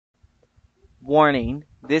Warning,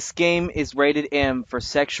 this game is rated M for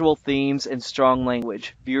sexual themes and strong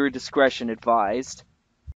language. Viewer discretion advised.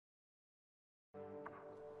 Do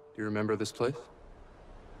you remember this place?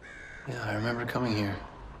 Yeah, I remember coming here.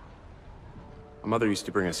 My mother used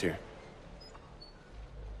to bring us here.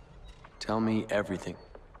 Tell me everything.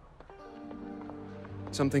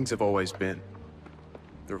 Some things have always been.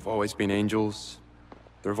 There have always been angels.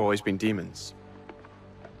 There have always been demons.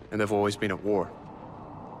 And they've always been at war.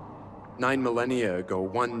 9 millennia ago,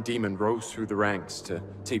 one demon rose through the ranks to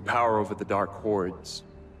take power over the dark hordes.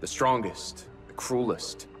 The strongest, the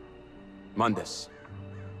cruelest. Mundus.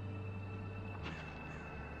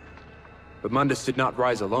 But Mundus did not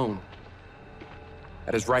rise alone.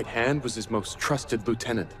 At his right hand was his most trusted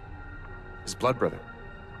lieutenant, his blood brother.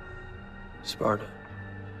 Sparta.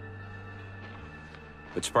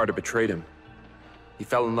 But Sparta betrayed him. He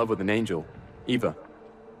fell in love with an angel, Eva.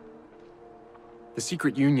 The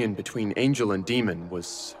secret union between angel and demon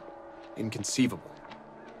was inconceivable.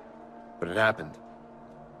 But it happened.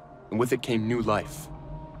 And with it came new life.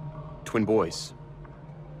 Twin boys.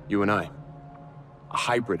 You and I. A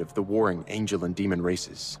hybrid of the warring angel and demon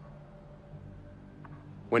races.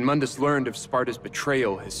 When Mundus learned of Sparta's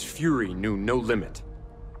betrayal, his fury knew no limit.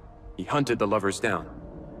 He hunted the lovers down.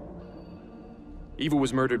 Eva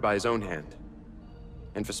was murdered by his own hand.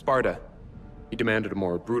 And for Sparta, he demanded a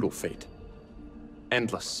more brutal fate.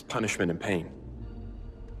 Endless punishment and pain.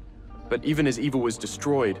 But even as Eva was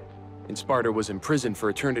destroyed, and Sparta was imprisoned for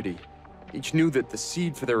eternity, each knew that the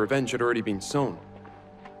seed for their revenge had already been sown.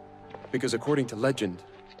 Because according to legend,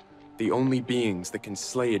 the only beings that can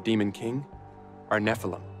slay a demon king are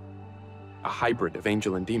Nephilim, a hybrid of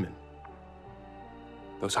angel and demon.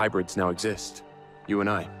 Those hybrids now exist, you and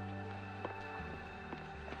I.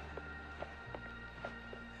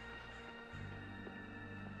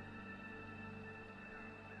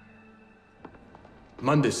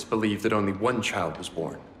 Mundus believed that only one child was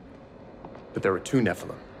born, but there were 2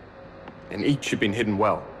 Nephilim, and each had been hidden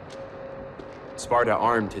well. Sparta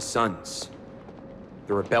armed his sons,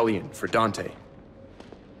 the rebellion for Dante,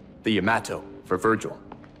 the Yamato for Virgil.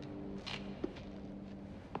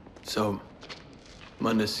 So,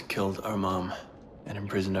 Mundus killed our mom and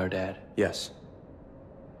imprisoned our dad. Yes.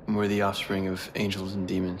 And we're the offspring of angels and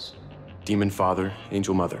demons. Demon father,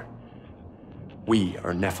 angel mother. We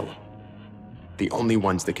are Nephilim, the only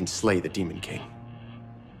ones that can slay the demon king.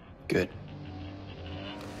 Good.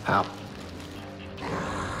 How?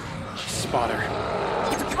 Spotter.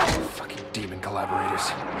 Fucking demon collaborators.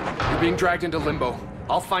 You're being dragged into limbo.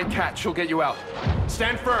 I'll find Kat, she'll get you out.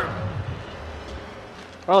 Stand firm!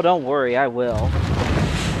 Oh, don't worry, I will.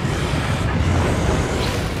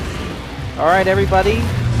 Alright everybody,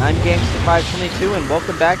 I'm Gamester522 and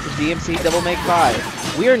welcome back to DmC Double Make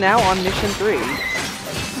 5. We are now on Mission 3.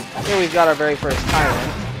 Here we've got our very first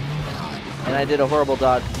Tyrant. And I did a horrible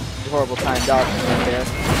time dodging right there.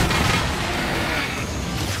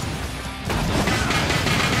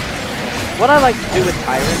 What I like to do with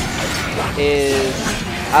Tyrants is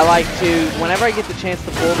I like to, whenever I get the chance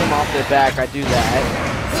to pull them off their back, I do that.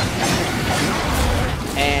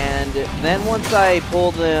 And then once I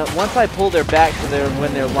pull their back to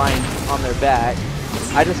when they're lying on their back,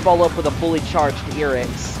 I just follow up with a fully charged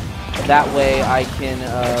Eryx. That way I can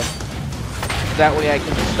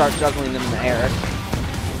just start juggling them in the air.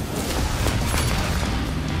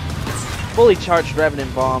 Fully charged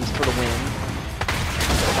Revenant bombs for the win.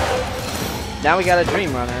 Now we got a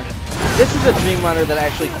Dream Runner. This is a Dream Runner that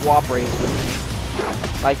actually cooperates with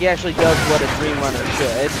me. Like, he actually does what a Dream Runner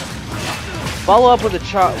should. Follow up with a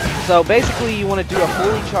charge. So basically you want to do a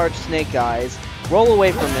fully charged Snake Eyes, roll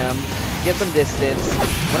away from him, get some distance.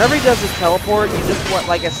 Whenever he does his teleport, you just want,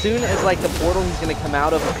 like, as soon as, like, the portal he's going to come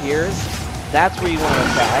out of appears, that's where you want to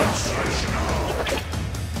attack.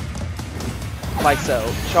 Like so.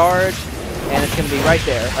 Charge, and it's going to be right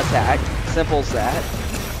there. Attack. Simple as that.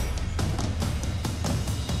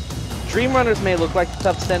 Dream Runners may look like the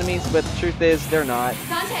toughest enemies, but the truth is, they're not.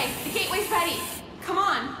 Dante, the gateway's ready. Come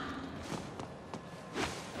on.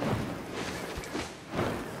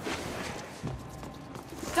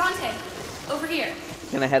 Dante, over here.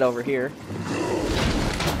 Gonna head over here.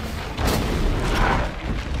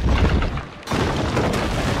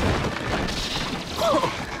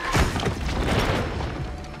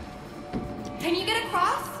 Can you get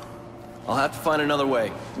across? I'll have to find another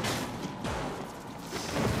way.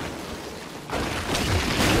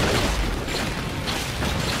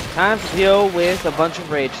 Time to deal with a bunch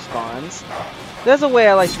of rage spawns. There's a way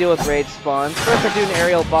I like to deal with rage spawns. First I do an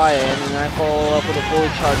aerial buy-in, and then I follow up with a fully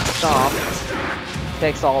charged stomp.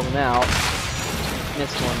 Takes all of them out.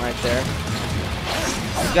 Missed one right there.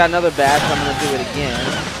 Got another badge, I'm gonna do it again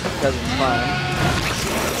because it's fun.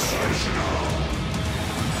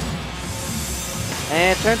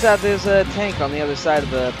 And it turns out there's a tank on the other side of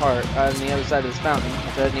the on the other side of this fountain,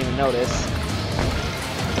 which I didn't even notice.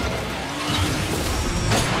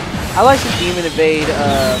 I like the demon evade.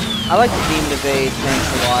 I like the demon evade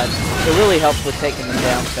tanks a lot. It really helps with taking them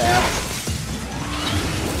down fast.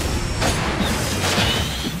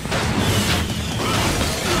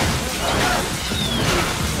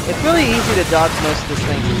 It's really easy to dodge most of this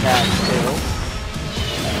thing's attacks too.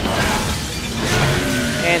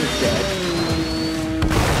 And it's dead.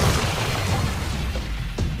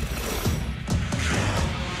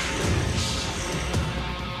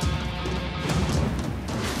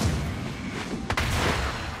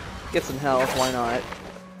 Get some health, why not?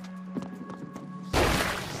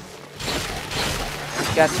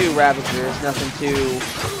 Got 2 Ravagers, nothing too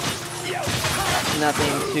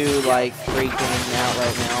like freaking out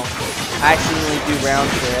right now. I accidentally do round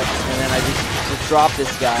trip, and then I just drop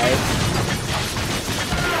this guy.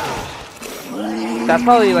 That's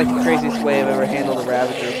probably like the craziest way I've ever handled a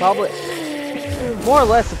Ravager. Probably, more or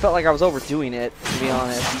less, it felt like I was overdoing it, to be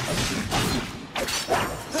honest.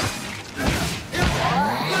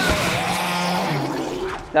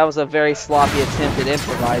 That was a very sloppy attempt at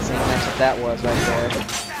improvising. That's what that was right there.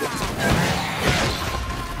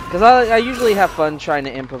 Because I usually have fun trying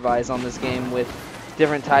to improvise on this game with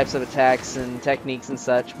different types of attacks and techniques and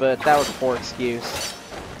such, but that was a poor excuse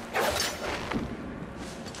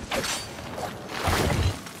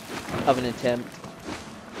of an attempt.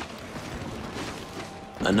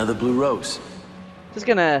 Another blue rose. Just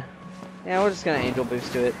gonna, yeah, we're just gonna angel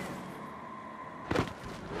boost to it.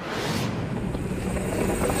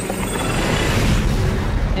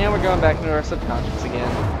 And we're going back into our subconscious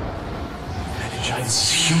again.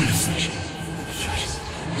 It's human affliction.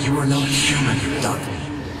 You are not human, Doctor.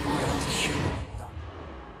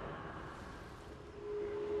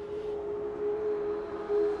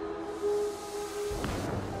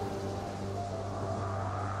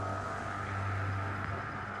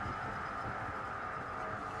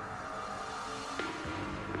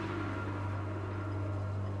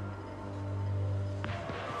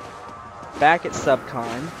 Back at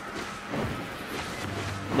Subcon.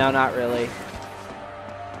 No, not really.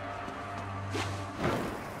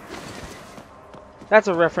 That's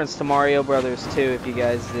a reference to Mario Brothers 2, if you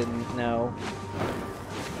guys didn't know.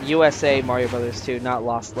 USA Mario Brothers 2, not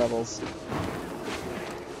Lost Levels.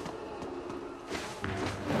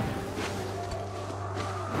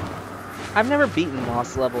 I've never beaten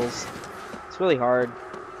Lost Levels. It's really hard.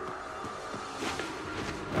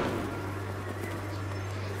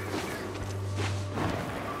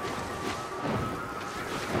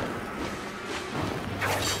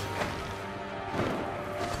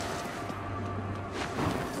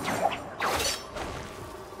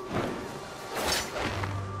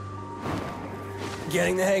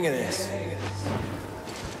 Getting the hang of this.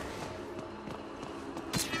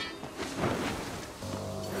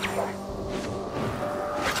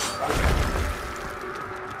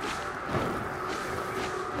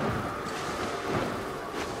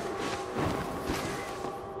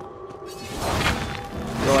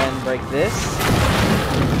 Go ahead and break this.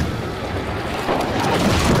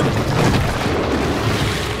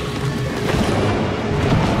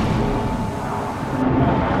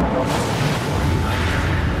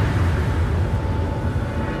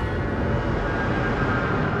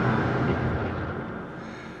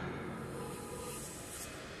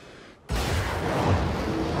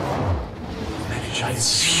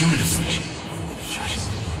 It's human affliction.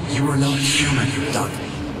 You are not human, Doctor.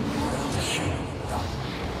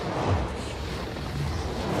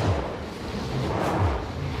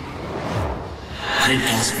 I didn't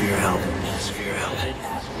ask for your help.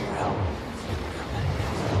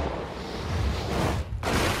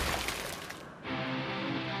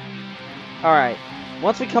 Alright,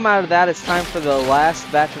 once we come out of that, it's time for the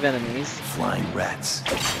last batch of enemies. Flying rats.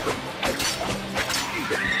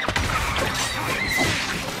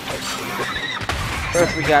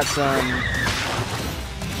 First we got some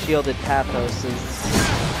shielded Pathoses.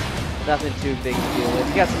 Nothing too big to deal with.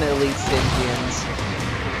 We got some elite Stygians.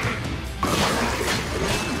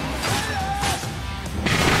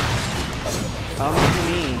 What do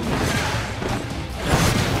you mean?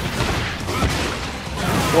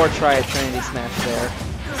 Or try a Trinity Smash there.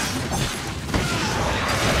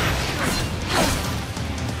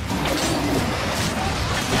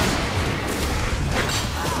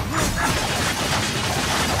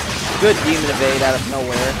 Good demon evade out of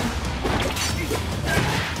nowhere.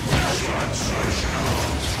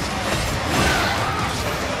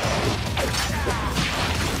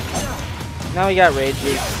 Now we got rage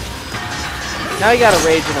leaks. Now we got a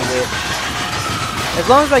rage and a witch. As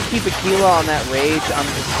long as I keep Aquila on that rage, I'm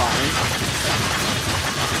just fine.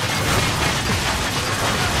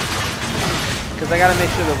 Because I gotta make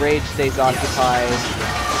sure the rage stays occupied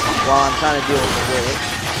while I'm trying to deal with the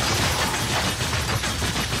witch.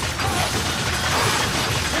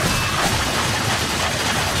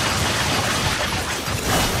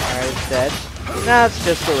 Alright, it's dead. Now it's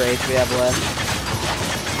just the rage we have left.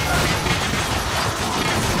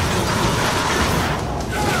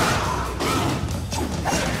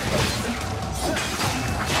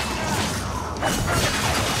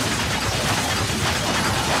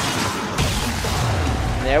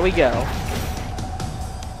 There we go.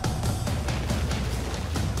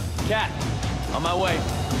 Cat, on my way.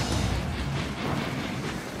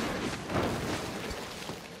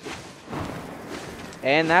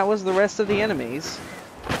 And that was the rest of the enemies.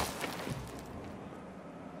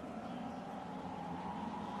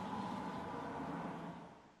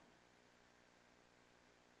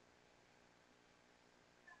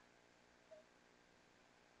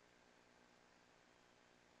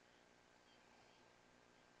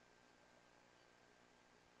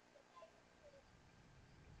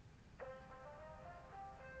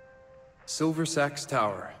 Silver Sachs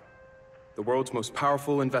Tower, the world's most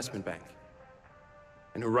powerful investment bank.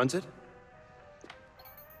 And who runs it?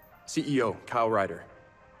 CEO Kyle Ryder,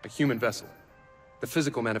 a human vessel, the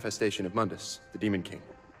physical manifestation of Mundus, the Demon King.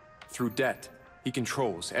 Through debt, he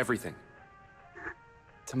controls everything.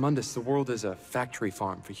 To Mundus, the world is a factory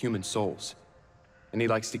farm for human souls, and he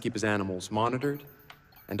likes to keep his animals monitored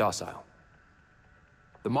and docile.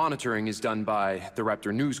 The monitoring is done by the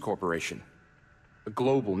Raptor News Corporation, a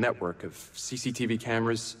global network of CCTV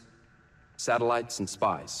cameras, satellites, and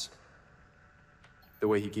spies. The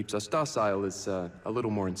way he keeps us docile is a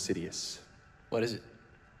little more insidious. What is it?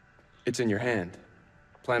 It's in your hand.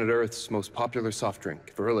 Planet Earth's most popular soft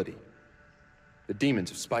drink, Virility. The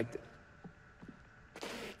demons have spiked it.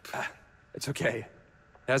 It's okay.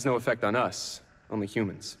 It has no effect on us, only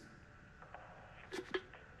humans.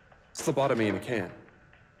 It's phlebotomy in a can.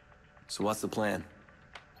 So what's the plan?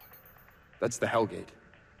 That's the Hellgate,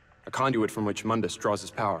 a conduit from which Mundus draws his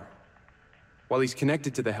power. While he's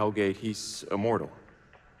connected to the Hellgate, he's immortal.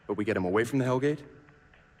 But we get him away from the Hellgate,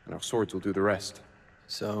 and our swords will do the rest.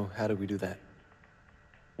 So, how do we do that?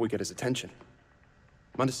 We get his attention.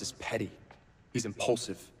 Mundus is petty. He's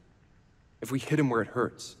impulsive. If we hit him where it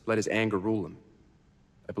hurts, let his anger rule him,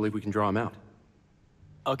 I believe we can draw him out.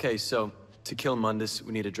 Okay, so, to kill Mundus,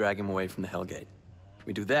 we need to drag him away from the Hellgate.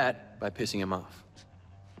 We do that by pissing him off.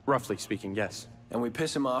 Roughly speaking, yes. And we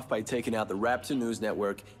piss him off by taking out the Raptor News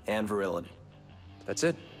Network and Virility. That's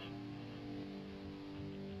it.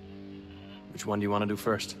 Which one do you want to do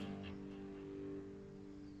first?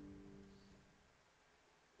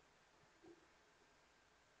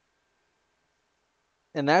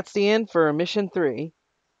 And that's the end for Mission 3.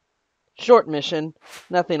 Short mission.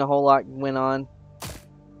 Nothing a whole lot went on.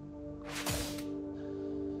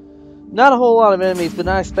 Not a whole lot of enemies, but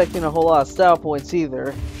not expecting a whole lot of style points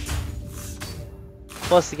either.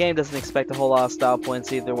 Plus, the game doesn't expect a whole lot of style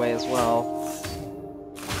points either way as well.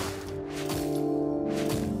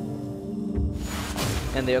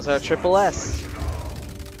 And there's our triple S.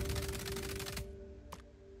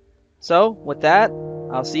 So, with that,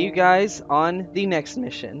 I'll see you guys on the next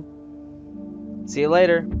mission. See you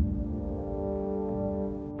later.